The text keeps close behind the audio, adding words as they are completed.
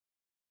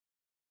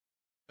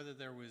whether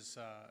there was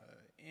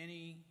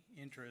any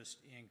interest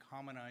in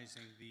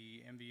commonizing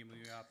the nvme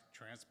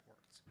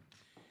transports.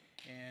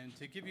 And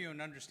to give you an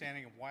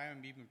understanding of why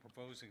I'm even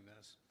proposing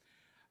this,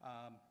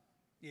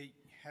 it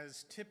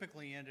has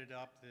typically ended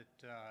up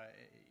that,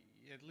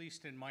 at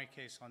least in my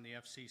case on the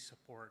FC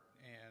support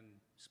and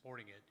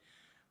supporting it,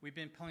 we've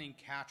been playing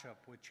catch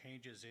up with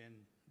changes in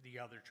the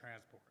other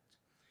transports.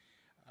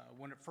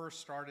 When it first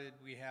started,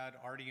 we had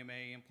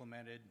RDMA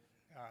implemented.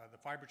 The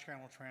fiber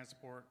channel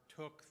transport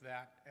took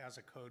that as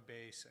a code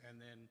base and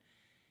then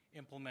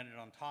implemented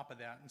on top of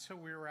that. And so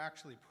we were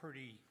actually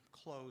pretty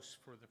close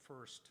for the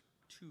first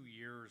 2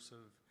 years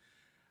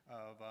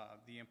of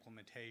the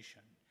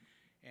implementation.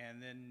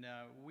 And then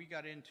we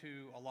got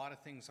into a lot of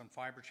things on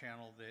fiber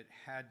channel that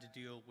had to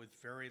deal with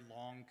very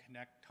long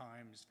connect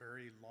times,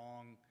 very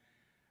long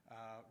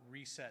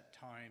reset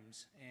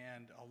times,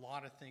 and a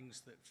lot of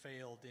things that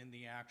failed in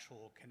the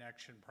actual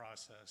connection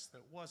process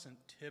that wasn't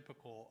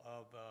typical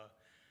of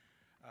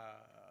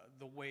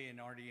the way an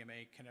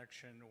RDMA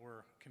connection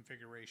or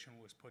configuration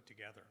was put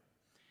together.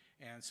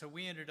 And so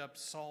we ended up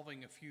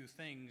solving a few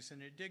things,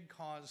 and it did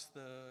cause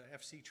the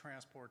FC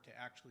transport to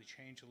actually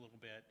change a little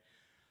bit,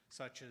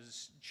 such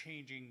as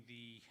changing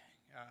the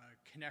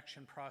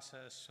connection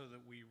process so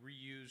that we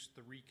reused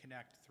the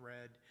reconnect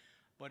thread,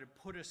 but it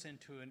put us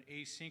into an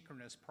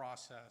asynchronous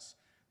process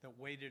that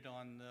waited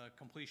on the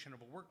completion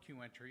of a work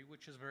queue entry,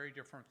 which is very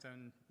different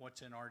than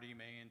what's in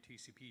RDMA and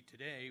TCP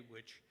today,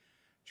 which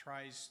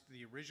tries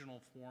the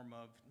original form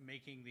of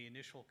making the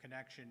initial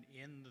connection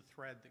in the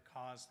thread that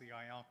caused the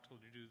IOCTL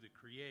to do the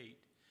create,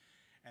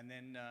 and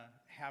then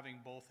having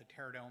both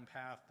a teardown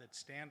path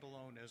that's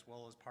standalone as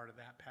well as part of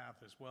that path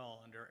as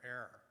well under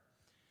error.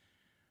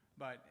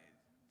 But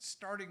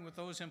starting with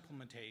those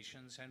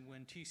implementations, and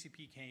when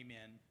TCP came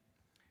in,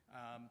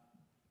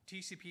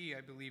 TCP,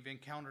 I believe,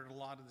 encountered a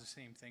lot of the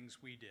same things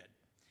we did.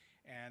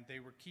 And they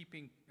were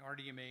keeping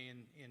RDMA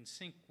in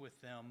sync with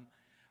them.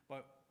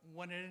 But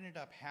what ended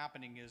up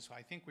happening is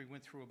I think we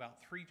went through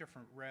about 3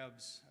 different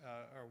revs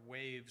or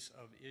waves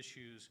of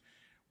issues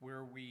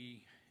where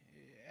we,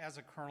 as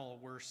a kernel,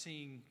 were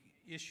seeing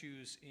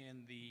issues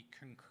in the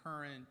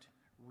concurrent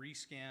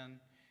rescan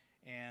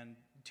and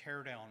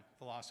teardown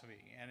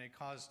philosophy. And it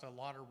caused a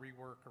lot of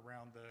rework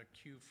around the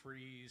queue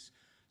freeze,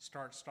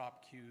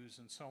 start-stop queues,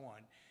 and so on.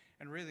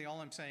 And really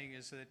all I'm saying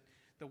is that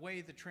the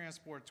way the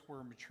transports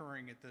were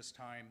maturing at this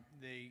time,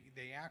 they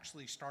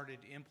actually started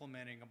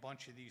implementing a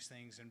bunch of these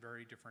things in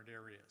very different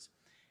areas.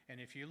 And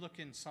if you look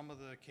in some of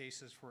the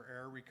cases for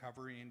error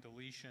recovery and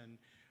deletion,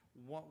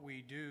 what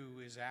we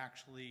do is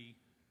actually,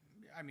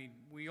 I mean,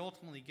 we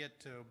ultimately get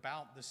to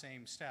about the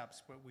same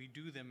steps, but we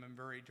do them in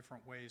very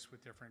different ways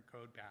with different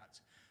code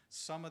paths.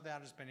 Some of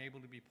that has been able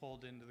to be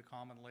pulled into the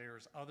common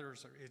layers.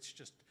 Others, it's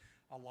just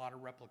a lot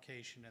of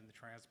replication in the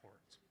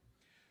transports.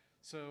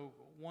 So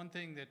one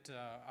thing that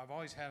I've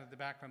always had at the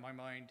back of my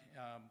mind,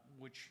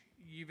 which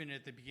even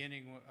at the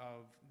beginning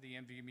of the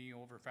NVMe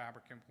over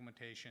Fabric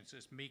implementations,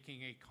 is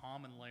making a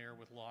common layer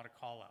with a lot of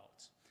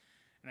callouts.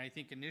 And I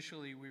think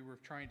initially we were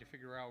trying to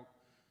figure out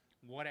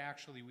what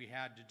actually we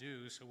had to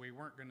do, so we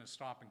weren't going to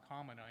stop and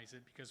commonize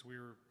it because we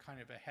were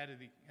kind of ahead of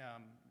the,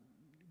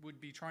 would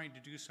be trying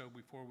to do so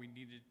before we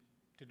needed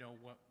to know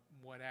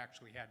what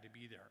actually had to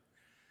be there.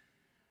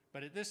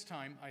 But at this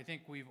time, I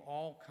think we've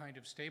all kind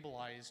of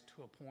stabilized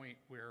to a point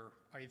where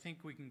I think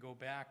we can go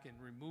back and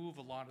remove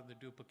a lot of the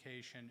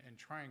duplication and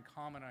try and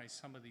commonize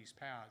some of these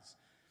paths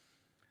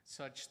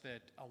such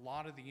that a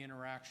lot of the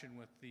interaction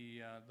with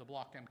the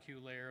block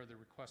MQ layer, the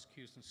request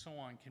queues, and so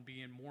on can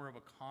be in more of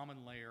a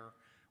common layer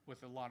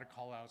with a lot of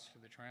callouts to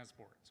the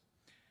transports.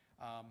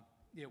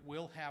 It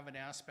will have an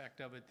aspect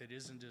of it that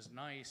isn't as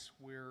nice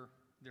where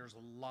there's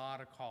a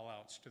lot of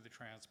callouts to the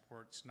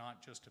transports,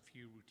 not just a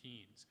few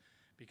routines,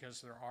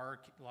 because there are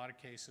a lot of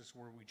cases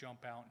where we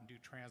jump out and do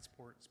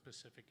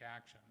transport-specific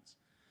actions.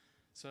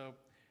 So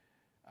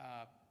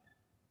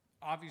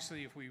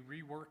obviously, if we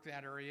rework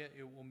that area,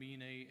 it will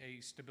mean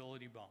a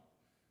stability bump.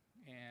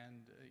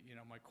 And you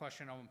know, my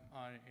question on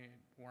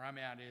where I'm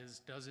at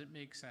is, does it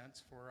make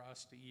sense for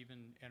us to even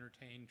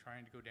entertain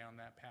trying to go down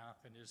that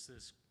path? And is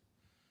this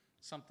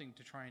something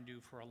to try and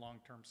do for a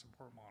long-term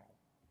support model?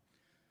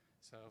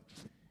 So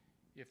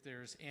if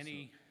there's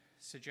any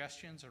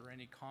suggestions or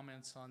any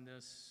comments on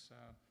this,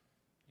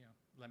 you know,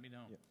 let me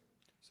know. Yeah.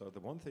 So the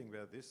one thing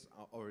where this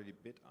already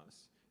bit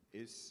us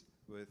is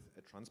with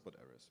transport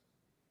errors.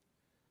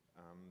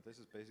 This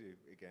is basically,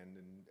 again,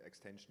 an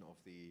extension of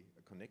the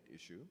connect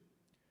issue,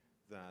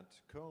 that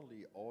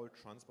currently all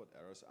transport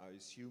errors are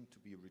assumed to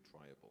be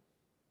retriable.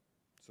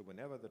 So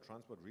whenever the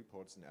transport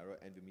reports an error,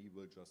 NVMe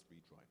will just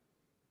retry.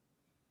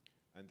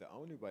 And the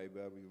only way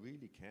where we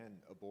really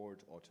can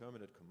abort or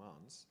terminate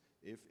commands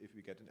if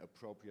we get an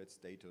appropriate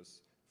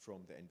status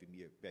from the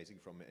NVMe,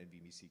 basically from an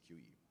NVMe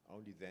CQE.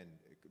 Only then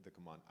the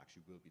command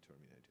actually will be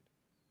terminated.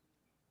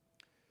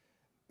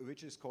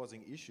 Which is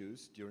causing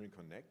issues during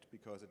connect,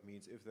 because it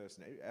means if there's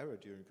an error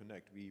during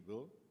connect, we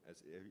will,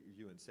 as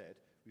Ewan said,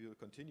 we will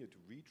continue to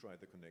retry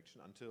the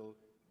connection until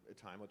a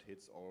timeout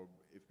hits, or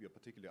if we are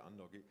particularly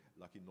unlucky,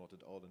 not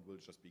at all, and we're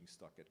just being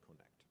stuck at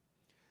connect.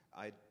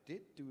 I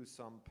did do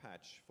some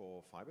patch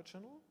for fiber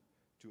channel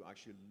to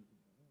actually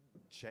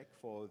check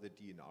for the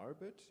DNR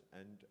bit,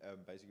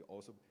 and basically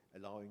also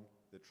allowing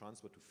the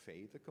transport to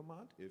fail the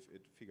command if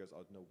it figures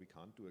out, no, we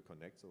can't do a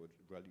connect, so it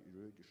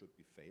really should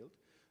be failed.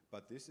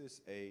 But this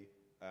is a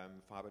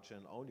fiber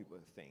channel only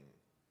thing.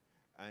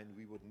 And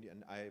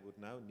I would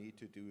now need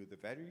to do the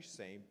very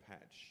same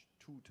patch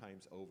 2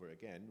 times over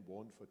again,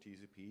 one for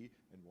TCP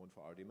and one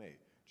for RDMA,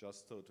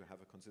 just so to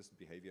have a consistent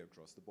behavior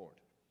across the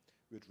board,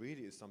 which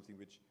really is something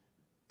which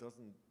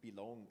doesn't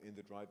belong in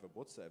the driver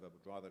whatsoever,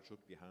 but rather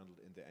should be handled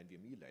in the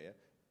NVMe layer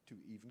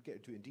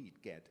to indeed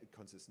get a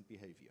consistent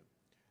behavior.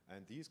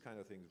 And these kind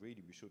of things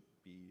really we should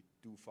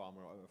do far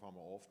more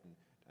often,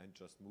 and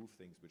just move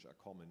things which are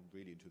common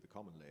really into the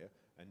common layer,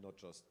 and not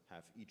just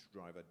have each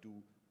driver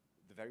do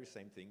the very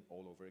same thing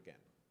all over again.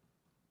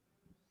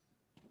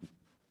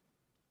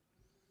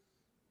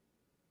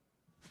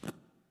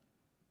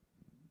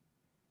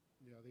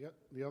 Yeah,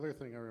 the other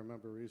thing I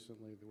remember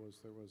recently was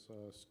there was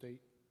a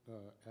state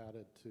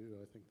added to,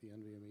 I think, the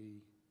NVMe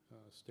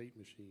state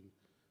machine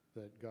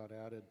that got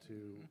added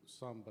to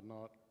some but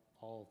not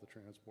all of the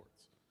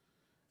transports.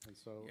 And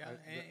so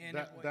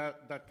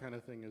that kind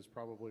of thing is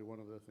probably one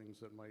of the things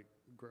that might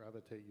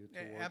gravitate you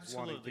towards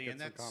wanting to get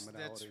some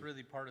commonality. That's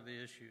really part of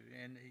the issue.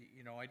 And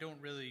you know, I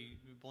don't really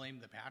blame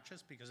the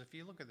patches, because if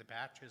you look at the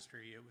patch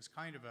history, it was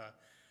kind of a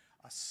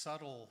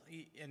subtle,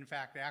 in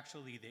fact,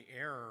 actually the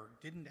error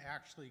didn't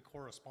actually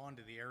correspond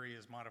to the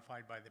areas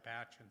modified by the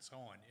patch and so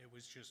on. It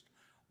was just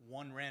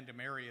one random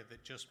area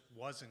that just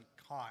wasn't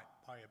caught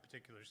by a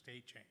particular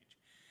state change.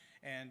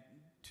 And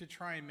to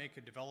try and make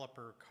a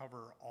developer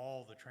cover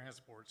all the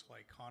transports,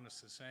 like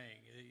Hannes is saying,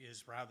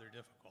 is rather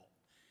difficult.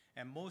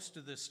 And most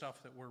of this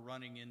stuff that we're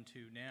running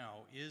into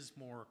now is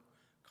more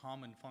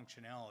common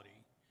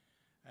functionality.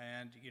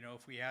 And you know,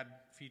 if we add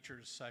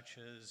features such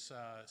as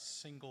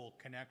single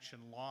connection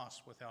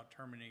loss without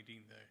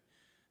terminating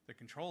the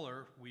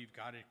controller, we've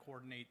got to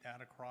coordinate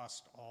that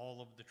across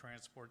all of the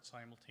transports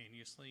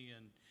simultaneously.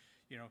 And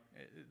you know,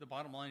 the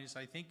bottom line is,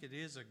 I think it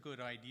is a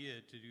good idea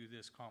to do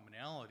this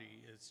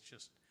commonality. It's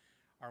just,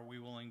 are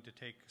we willing to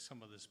take some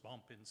of this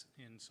bump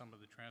in some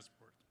of the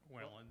transports?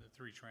 Well, in the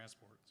 3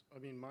 transports. I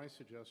mean, my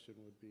suggestion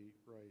would be,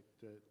 right,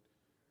 that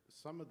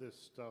some of this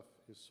stuff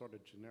is sort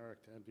of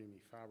generic to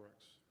NVMe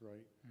fabrics,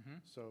 right?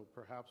 So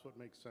perhaps what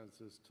makes sense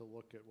is to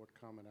look at what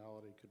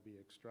commonality could be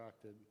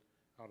extracted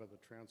out of the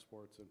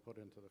transports and put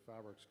into the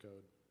fabrics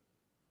code,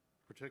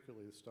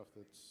 particularly the stuff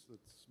that's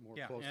more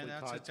closely tied to the spec. Yeah,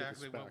 and that's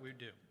exactly what we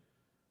do.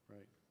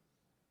 Right.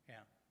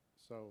 Yeah.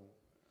 So,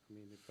 I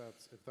mean, if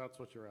that's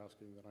what you're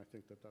asking, then I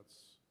think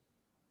that's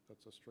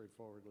a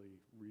straightforwardly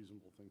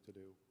reasonable thing to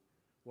do.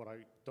 What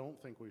I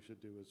don't think we should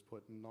do is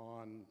put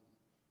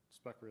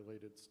non-spec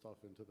related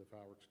stuff into the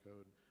fabrics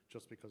code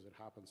just because it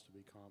happens to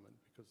be common,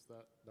 because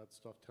that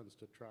stuff tends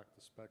to track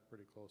the spec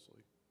pretty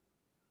closely.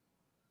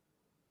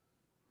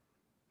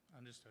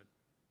 Understood.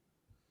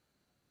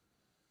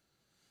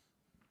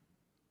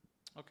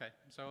 Okay,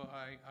 so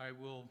I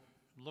will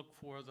look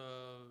for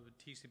the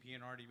TCP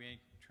and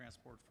RDMA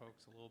transport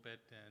folks a little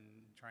bit and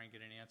try and get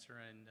an answer.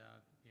 And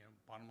you know,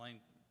 bottom line,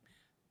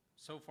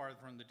 so far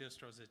from the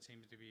distros, it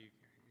seems to be,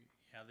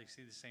 yeah, they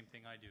see the same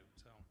thing I do.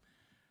 So,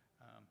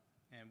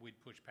 and we'd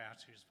push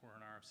patches for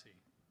an RFC.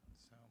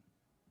 So,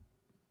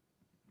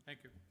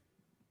 thank you.